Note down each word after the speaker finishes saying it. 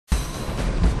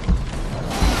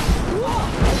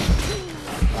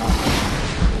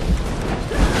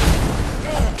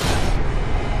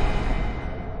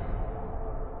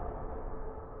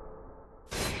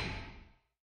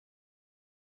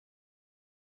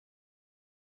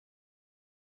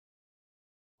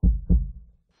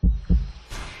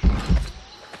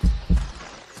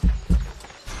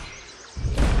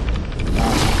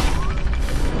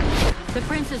The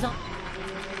prince is on...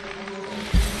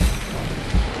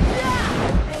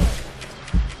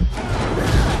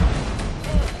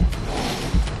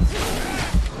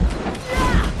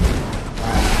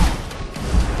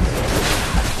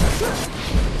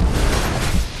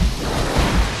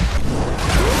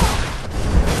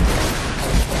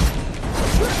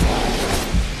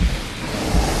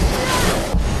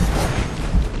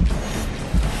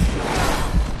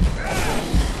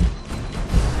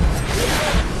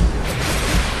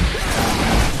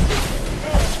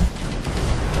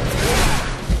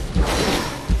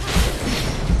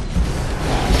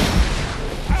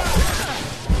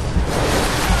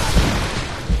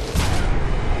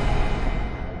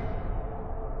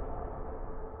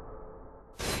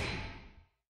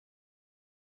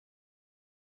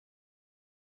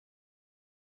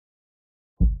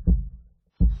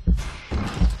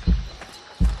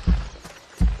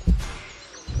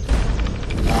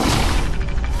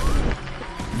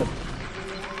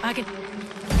 I can...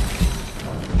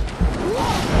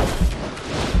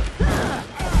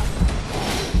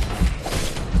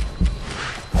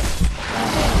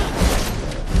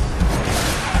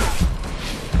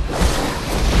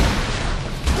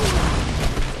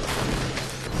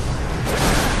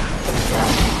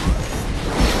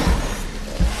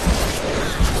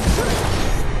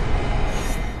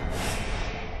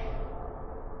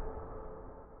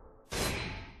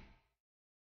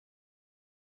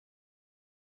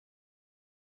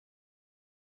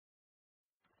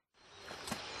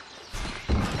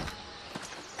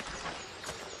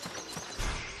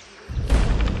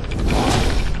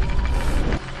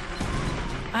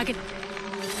 I can...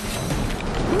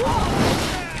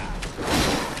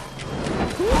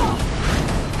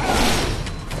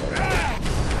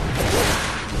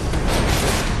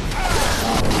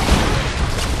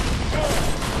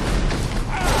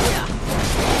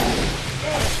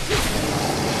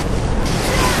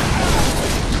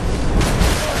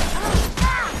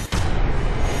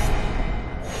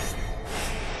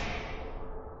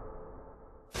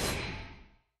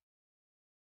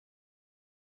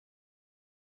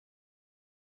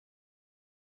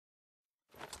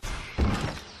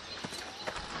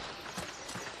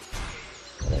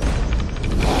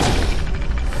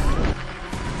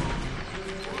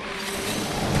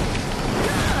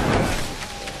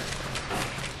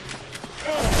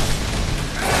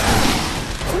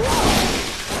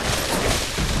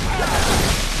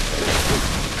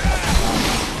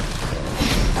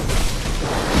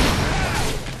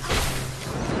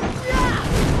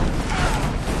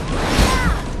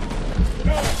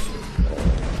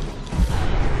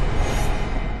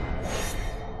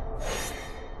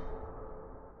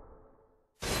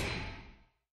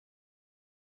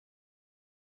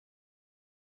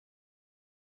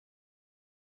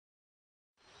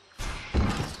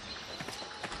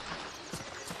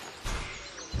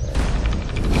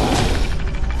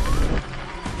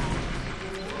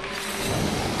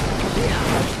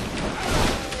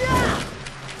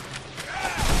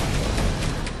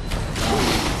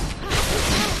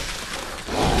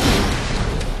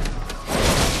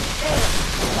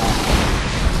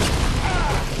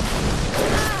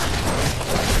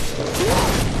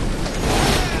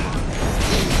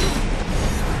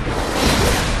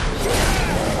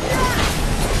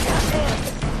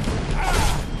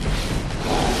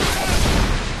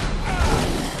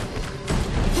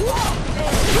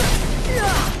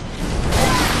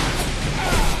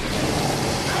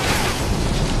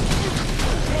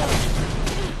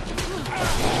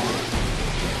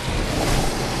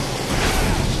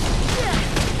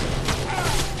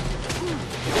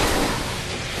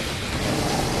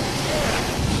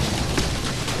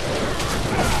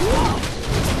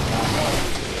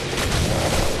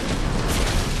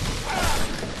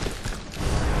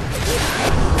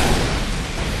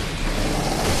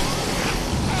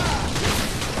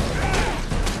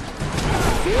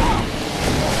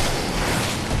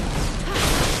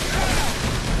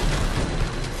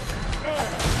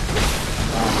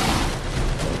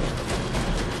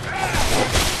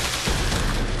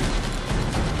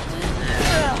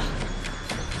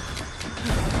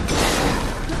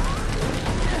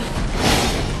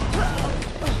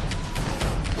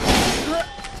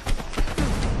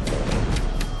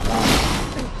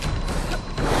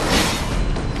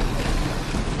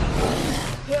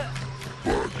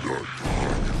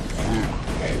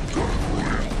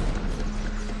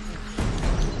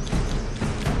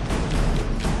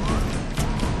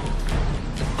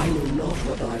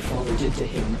 did to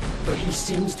him, but he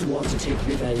seems to want to take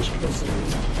revenge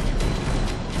personally.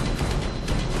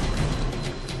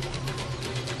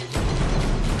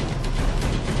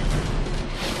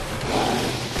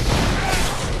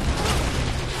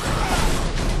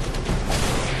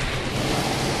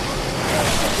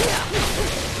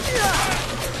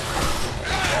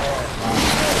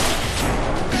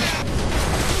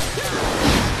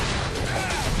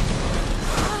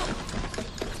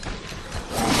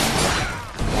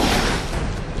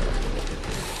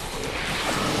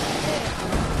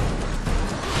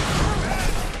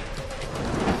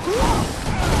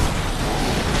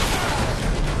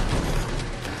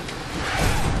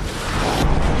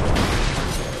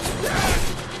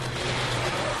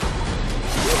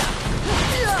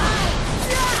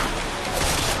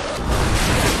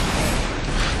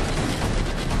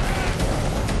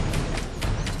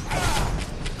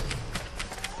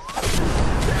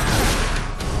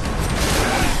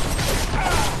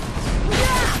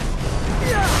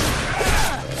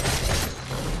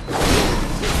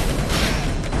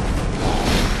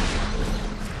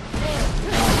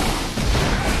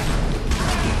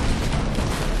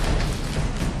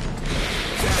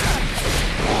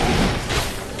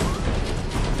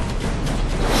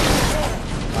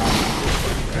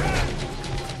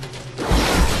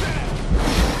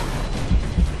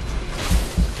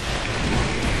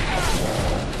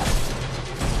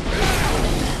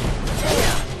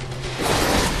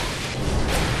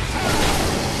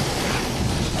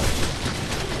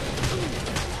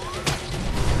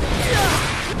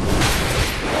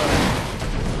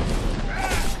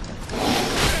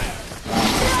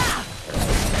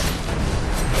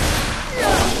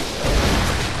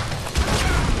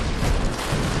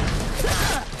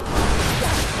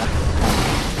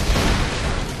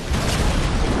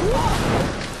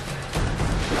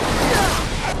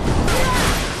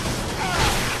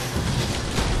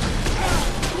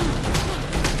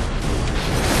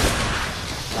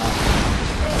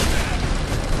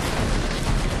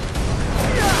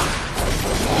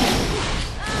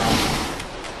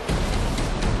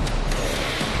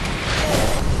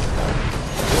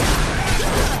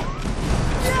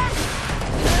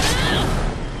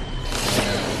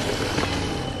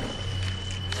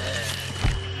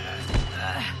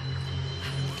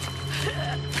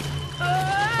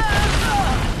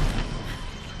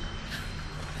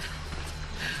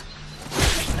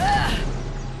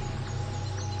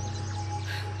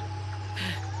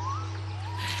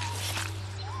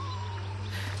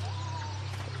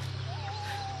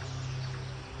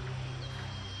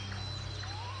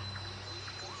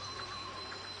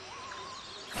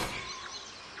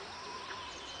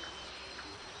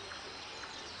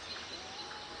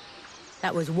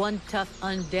 That was one tough,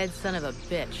 undead son of a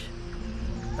bitch.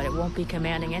 But it won't be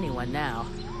commanding anyone now.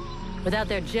 Without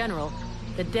their general,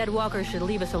 the dead walkers should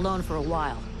leave us alone for a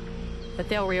while. But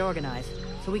they'll reorganize,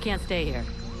 so we can't stay here.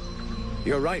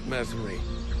 You're right, mercenary.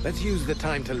 Let's use the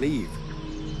time to leave.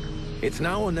 It's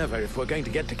now or never if we're going to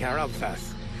get to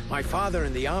Karalthas. My father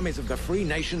and the armies of the Free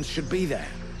Nations should be there.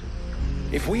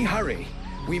 If we hurry,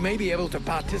 we may be able to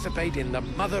participate in the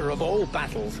mother of all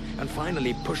battles and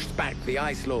finally push back the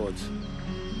Ice Lords.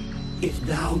 If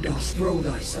thou dost throw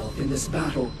thyself in this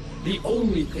battle, the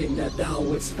only thing that thou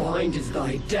wouldst find is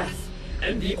thy death,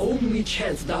 and the only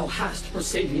chance thou hast for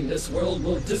saving this world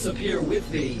will disappear with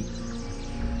thee.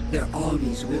 Their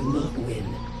armies will not win.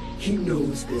 He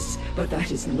knows this, but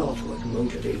that is not what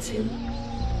motivates him.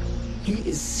 He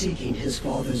is seeking his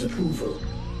father's approval.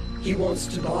 He wants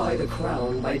to buy the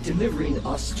crown by delivering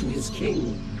us to his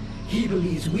king. He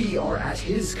believes we are at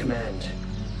his command.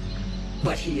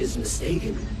 But he is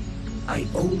mistaken. I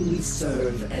only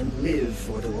serve and live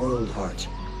for the World Heart.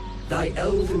 Thy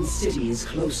elven city is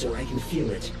closer, I can feel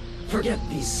it. Forget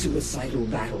these suicidal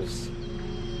battles.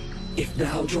 If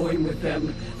thou join with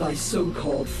them, thy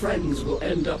so-called friends will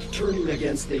end up turning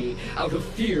against thee out of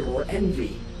fear or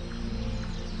envy.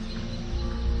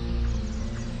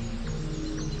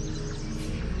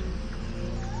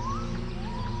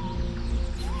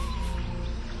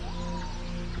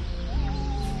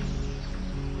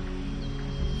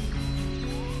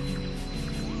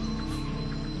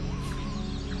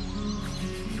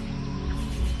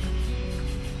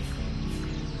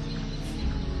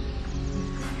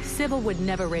 Sybil would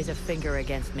never raise a finger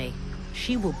against me.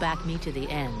 She will back me to the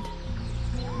end.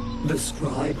 The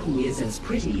scribe who is as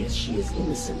pretty as she is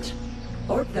innocent.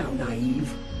 Art thou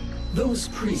naive? Those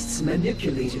priests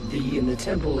manipulated thee in the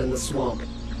temple in the swamp.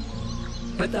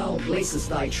 But thou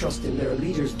placest thy trust in their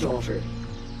leader's daughter.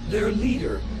 Their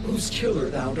leader, whose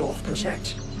killer thou doth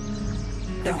protect.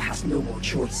 Thou hast no more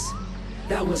choice.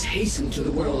 Thou must hasten to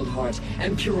the World Heart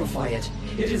and purify it.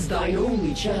 It is thine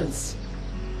only chance.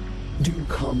 Do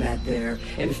combat there,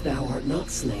 and if thou art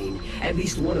not slain, at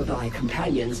least one of thy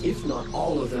companions, if not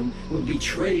all of them, will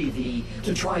betray thee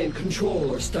to try and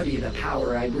control or study the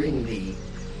power I bring thee.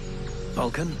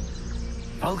 Vulcan?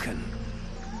 Vulcan?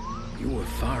 You were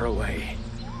far away.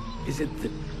 Is it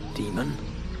the demon?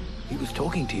 He was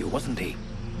talking to you, wasn't he?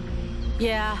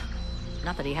 Yeah.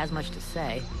 Not that he has much to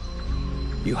say.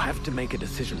 You have to make a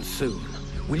decision soon.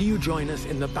 Will you join us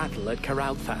in the battle at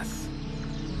Karalthas?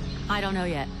 I don't know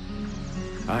yet.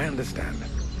 I understand.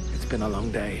 It's been a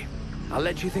long day. I'll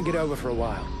let you think it over for a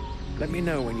while. Let me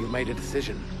know when you've made a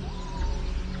decision.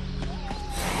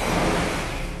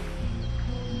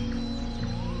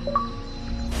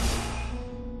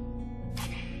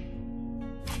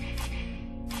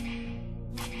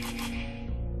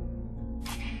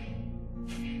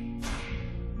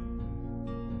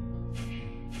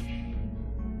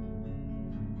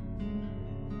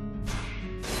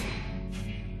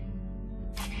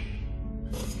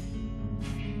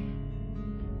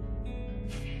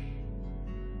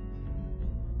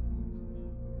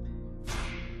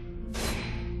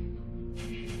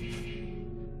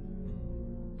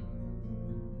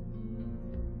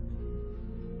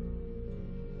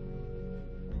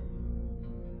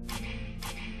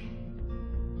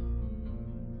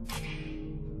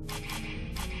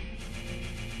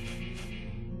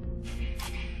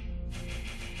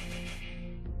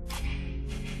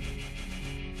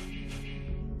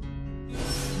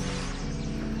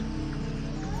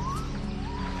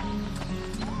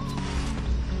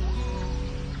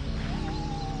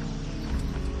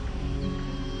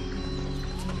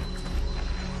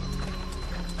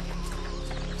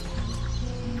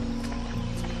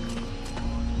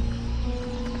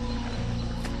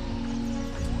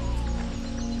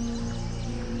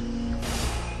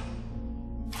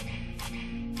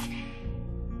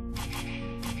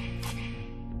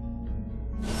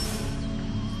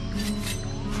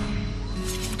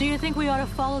 Do you think we ought to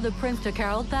follow the prince to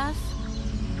Karalthas?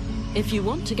 If you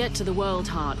want to get to the World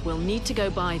Heart, we'll need to go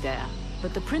by there.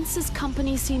 But the prince's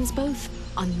company seems both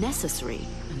unnecessary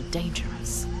and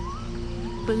dangerous.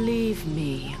 Believe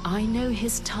me, I know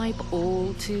his type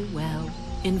all too well.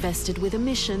 Invested with a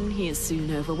mission, he is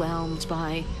soon overwhelmed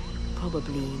by,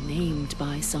 probably named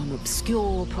by some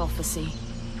obscure prophecy.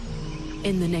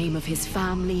 In the name of his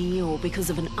family, or because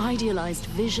of an idealized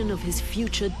vision of his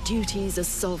future duties as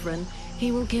sovereign,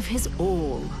 he will give his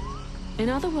all. In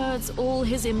other words, all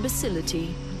his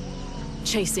imbecility.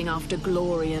 Chasing after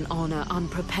glory and honor,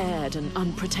 unprepared and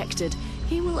unprotected,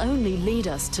 he will only lead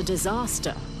us to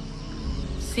disaster.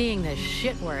 Seeing the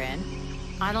shit we're in,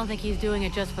 I don't think he's doing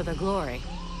it just for the glory.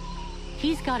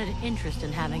 He's got an interest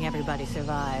in having everybody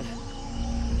survive.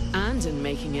 And in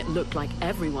making it look like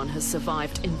everyone has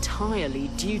survived entirely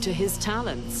due to his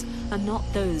talents, and not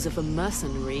those of a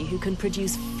mercenary who can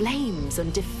produce flames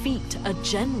and defeat a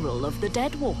general of the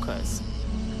Deadwalkers.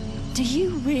 Do you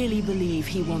really believe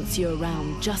he wants you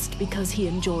around just because he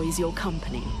enjoys your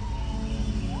company?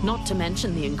 Not to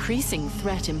mention the increasing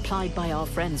threat implied by our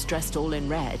friends dressed all in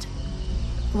red.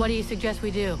 What do you suggest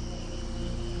we do?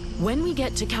 When we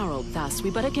get to Caroldthas,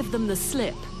 we better give them the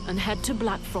slip and head to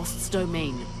Blackfrost's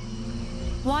domain.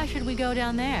 Why should we go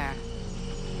down there?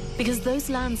 Because those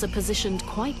lands are positioned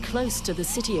quite close to the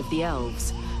city of the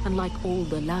elves, and like all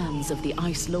the lands of the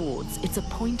Ice Lords, it's a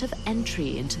point of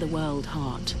entry into the World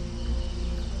Heart.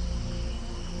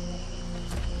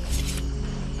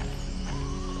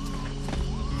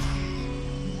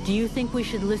 Do you think we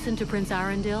should listen to Prince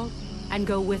Arundel and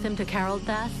go with him to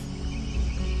Caroldthas?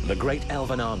 The great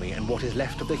elven army and what is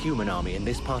left of the human army in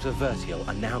this part of Vertial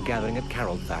are now gathering at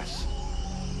Caroldthas.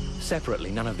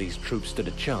 Separately, none of these troops stood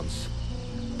a chance,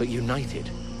 but united...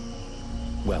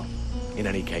 well, in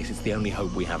any case, it's the only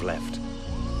hope we have left.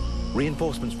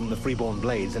 Reinforcements from the Freeborn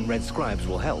Blades and Red Scribes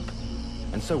will help,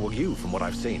 and so will you from what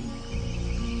I've seen.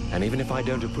 And even if I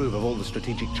don't approve of all the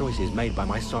strategic choices made by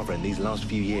my sovereign these last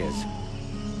few years,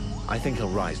 I think he'll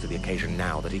rise to the occasion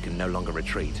now that he can no longer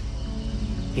retreat.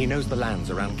 He knows the lands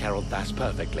around Caroldthas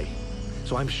perfectly,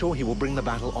 so I'm sure he will bring the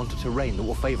battle onto terrain that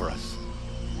will favor us.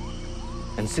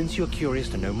 And since you're curious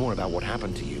to know more about what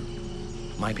happened to you,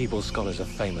 my people's scholars are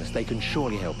famous. They can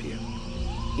surely help you.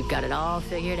 You've got it all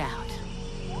figured out.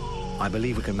 I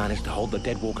believe we can manage to hold the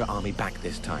Deadwalker army back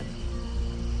this time,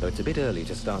 though it's a bit early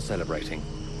to start celebrating.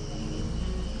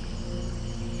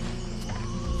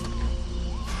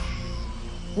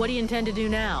 What do you intend to do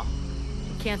now?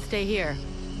 You can't stay here.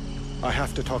 I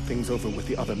have to talk things over with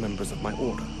the other members of my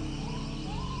order.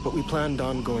 But we planned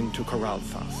on going to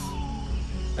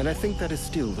Caroldthas, and I think that is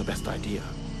still the best idea.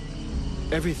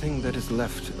 Everything that is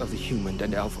left of the human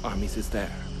and elf armies is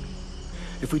there.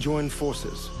 If we join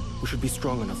forces, we should be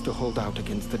strong enough to hold out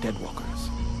against the Deadwalkers.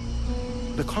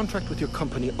 The contract with your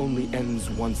company only ends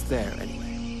once there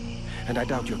anyway, and I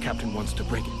doubt your captain wants to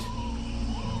break it.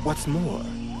 What's more,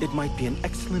 it might be an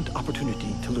excellent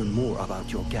opportunity to learn more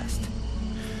about your guest.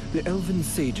 The elven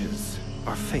sages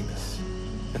are famous,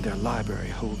 and their library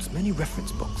holds many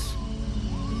reference books.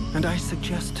 And I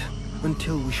suggest,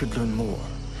 until we should learn more,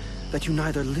 that you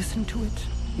neither listen to it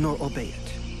nor obey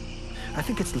it. I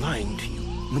think it's lying to you,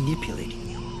 manipulating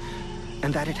you,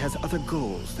 and that it has other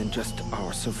goals than just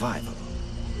our survival.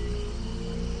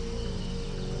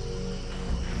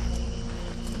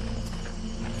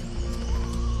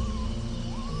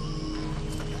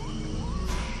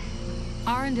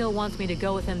 Arundel wants me to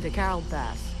go with him to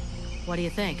Caroldthas. What do you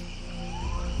think?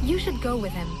 You should go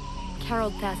with him.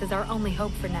 Caroldthas is our only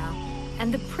hope for now,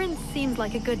 and the prince seems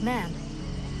like a good man.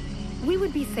 We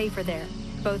would be safer there.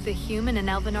 Both the human and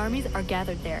elven armies are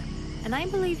gathered there, and I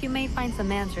believe you may find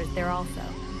some answers there also.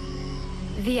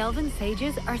 The elven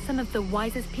sages are some of the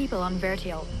wisest people on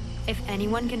Vertial. If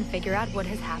anyone can figure out what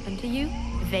has happened to you,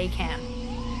 they can.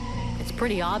 It's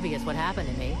pretty obvious what happened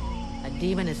to me. A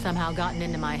demon has somehow gotten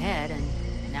into my head, and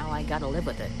now I gotta live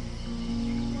with it.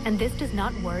 And this does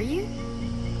not worry you?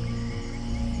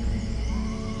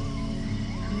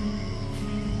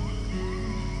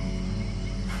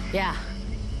 Yeah,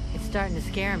 it's starting to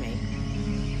scare me.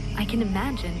 I can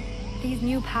imagine. These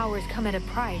new powers come at a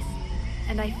price,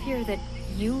 and I fear that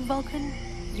you, Vulcan,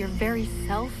 your very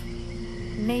self,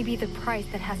 may be the price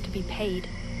that has to be paid.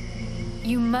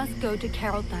 You must go to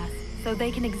Caroldthas so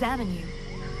they can examine you.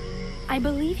 I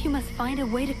believe you must find a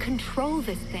way to control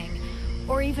this thing,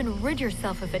 or even rid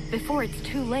yourself of it before it's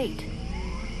too late.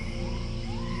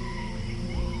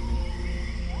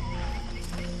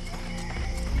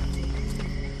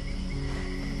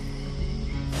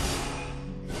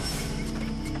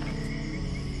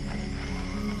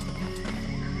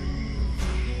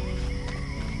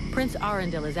 Prince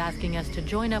Arundel is asking us to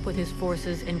join up with his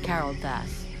forces in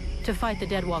Caroldthas to fight the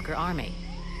Deadwalker army.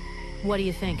 What do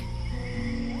you think?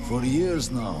 For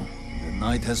years now, the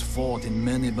Knight has fought in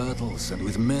many battles and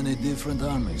with many different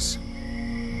armies.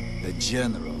 The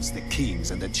generals, the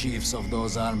kings, and the chiefs of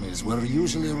those armies were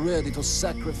usually ready to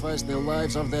sacrifice the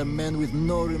lives of their men with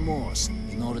no remorse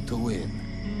in order to win.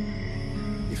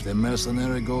 If the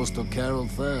mercenary goes to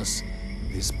Caroldthas,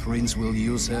 this prince will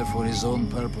use her for his own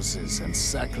purposes and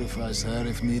sacrifice her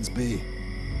if needs be.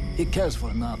 He cares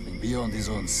for nothing beyond his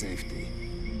own safety.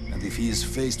 And if he is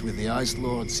faced with the Ice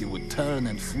Lords, he would turn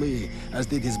and flee, as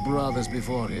did his brothers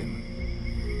before him.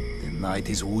 The Knight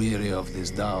is weary of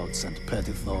these doubts and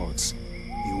petty thoughts.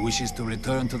 He wishes to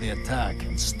return to the attack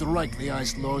and strike the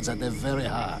Ice Lords at their very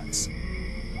hearts.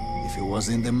 If he was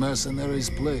in the mercenaries'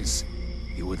 place,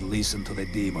 he would listen to the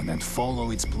demon and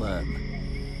follow its plan.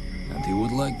 And he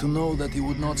would like to know that he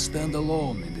would not stand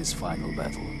alone in this final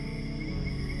battle.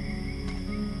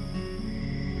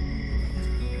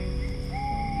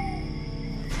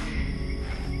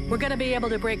 We're gonna be able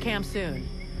to break camp soon.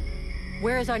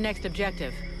 Where is our next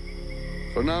objective?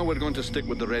 For now, we're going to stick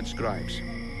with the Red Scribes.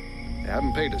 They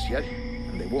haven't paid us yet,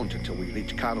 and they won't until we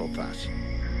reach Carolthas.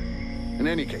 In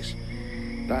any case,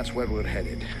 that's where we're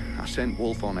headed. I sent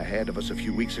Wolf on ahead of us a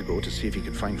few weeks ago to see if he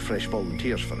could find fresh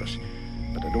volunteers for us,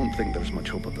 but I don't think there's much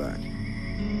hope of that.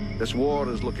 This war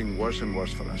is looking worse and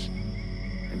worse for us.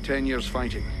 In 10 years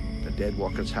fighting, the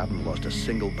Deadwalkers haven't lost a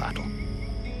single battle.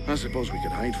 I suppose we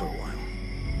could hide for a while.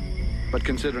 But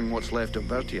considering what's left of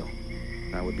Vertiel,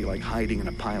 that would be like hiding in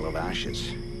a pile of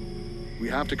ashes. We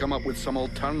have to come up with some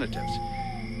alternatives.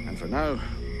 And for now,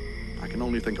 I can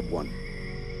only think of one.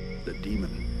 The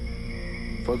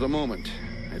demon. For the moment,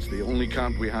 it's the only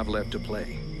card we have left to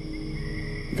play.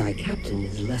 Thy captain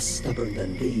is less stubborn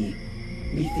than thee.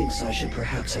 Methinks I should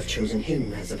perhaps have chosen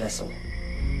him as a vessel.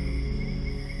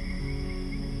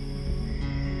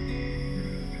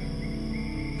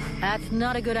 That's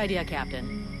not a good idea,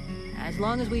 Captain. As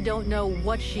long as we don't know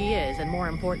what she is, and more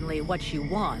importantly, what she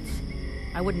wants,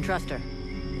 I wouldn't trust her.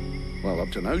 Well,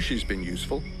 up to now she's been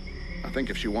useful. I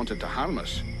think if she wanted to harm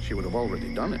us, she would have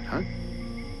already done it, huh?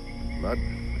 But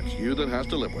it's you that has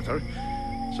to live with her,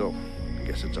 so I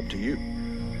guess it's up to you.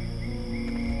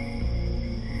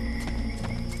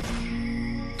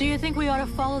 Do you think we ought to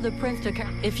follow the prince to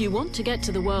If you want to get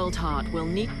to the World Heart, we'll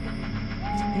need...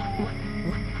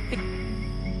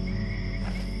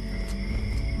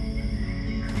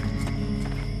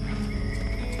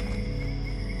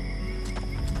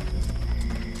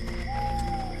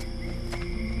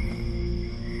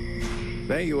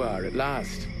 There you are, at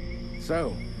last.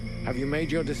 So, have you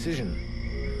made your decision?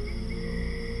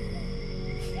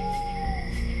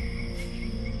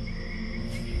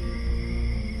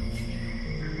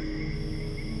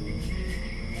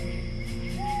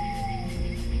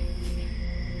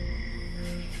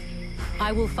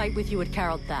 I will fight with you at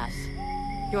Carolthas.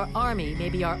 Your army may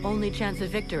be our only chance of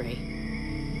victory.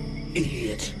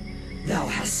 Idiot! Thou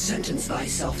hast sentenced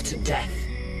thyself to death.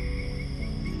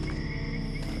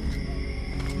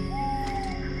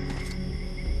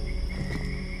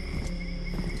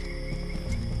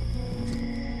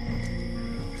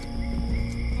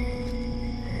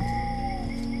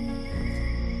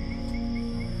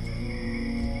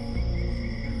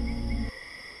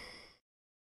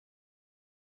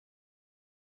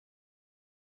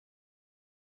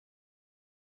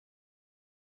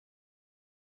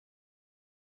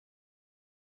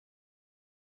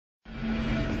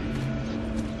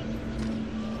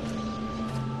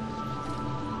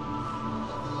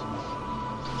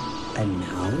 And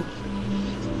now?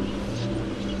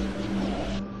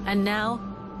 And now,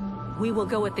 we will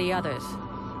go with the others.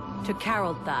 To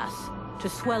Carolthas, to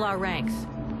swell our ranks,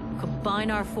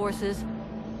 combine our forces,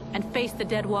 and face the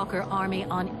Deadwalker army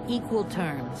on equal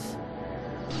terms.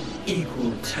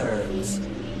 Equal terms?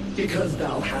 Because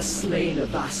thou hast slain a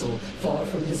vassal far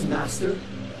from his master?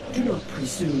 Do not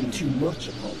presume too much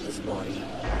upon this body.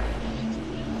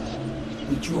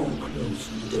 We draw close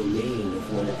to the domain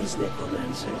of one of his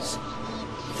necromancers.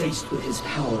 Faced with his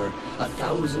power,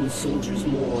 1,000 soldiers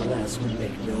more or less would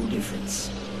make no difference.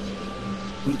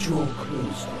 We draw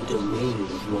close to the domain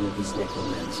of one of his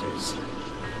necromancers.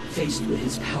 Faced with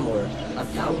his power,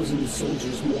 1,000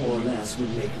 soldiers more or less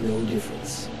would make no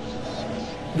difference.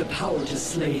 The power to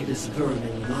slay this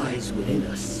vermin lies within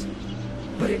us.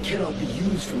 But it cannot be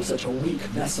used from such a weak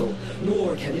vessel,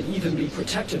 nor can it even be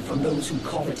protected from those who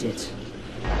covet it.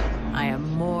 I am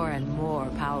more and more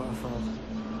powerful.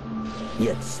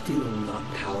 Yet still not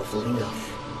powerful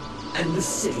enough. And the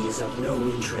city is of no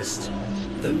interest.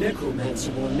 The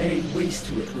necromancer will lay waste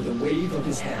to it with a wave of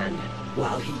his hand.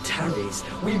 While he tarries,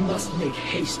 we must make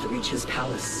haste to reach his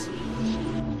palace.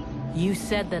 You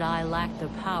said that I lack the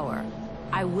power.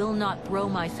 I will not throw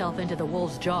myself into the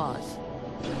wolf's jaws.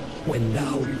 When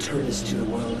thou returnest to the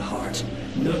World Heart,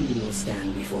 none will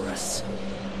stand before us.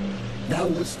 Thou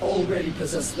wouldst already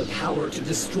possess the power to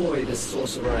destroy this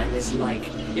sorcerer and his like,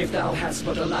 if thou hadst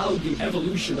but allowed the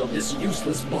evolution of this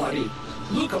useless body.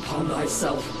 Look upon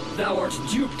thyself, thou art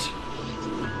duped.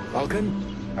 Vulcan,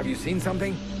 have you seen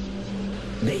something?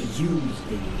 They use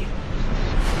thee.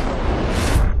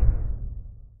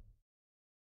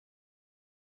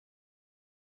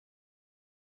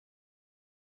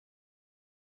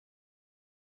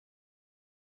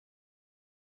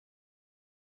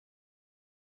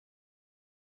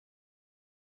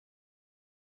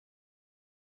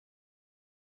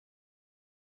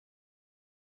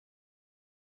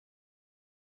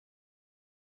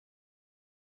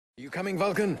 You coming,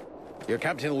 Vulcan? Your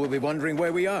captain will be wondering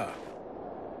where we are.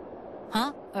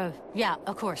 Huh? Yeah,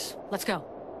 of course. Let's go.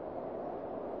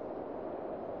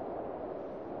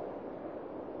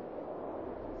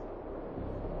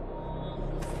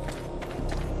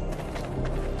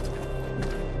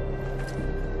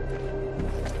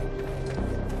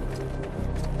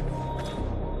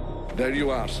 There you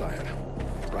are, sire.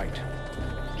 Right.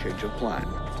 Change of plan.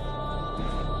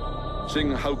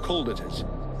 Seeing how cold it is,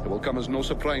 it will come as no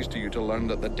surprise to you to learn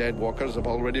that the Dead Walkers have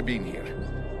already been here.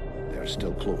 They're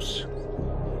still close.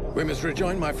 We must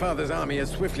rejoin my father's army as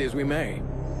swiftly as we may.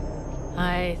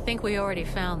 I think we already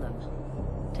found them.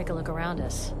 Take a look around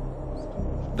us.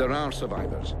 There are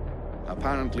survivors.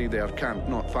 Apparently they are camped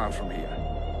not far from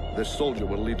here. This soldier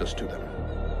will lead us to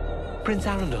them. Prince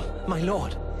Arundel, my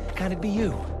lord, can it be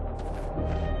you?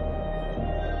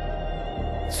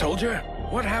 Soldier,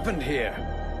 what happened here?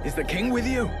 Is the king with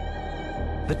you?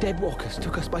 The Dead Walkers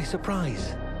took us by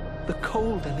surprise. The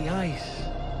cold and the ice.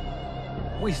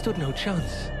 We stood no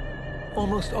chance.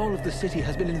 Almost all of the city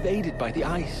has been invaded by the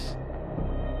ice.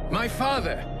 My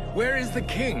father! Where is the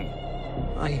king?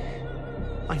 I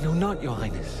know not, Your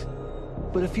Highness.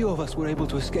 But a few of us were able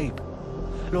to escape.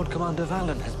 Lord Commander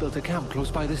Valen has built a camp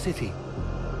close by the city.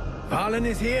 Valen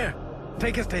is here!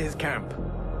 Take us to his camp.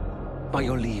 By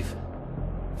your leave.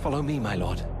 Follow me, my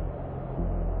lord.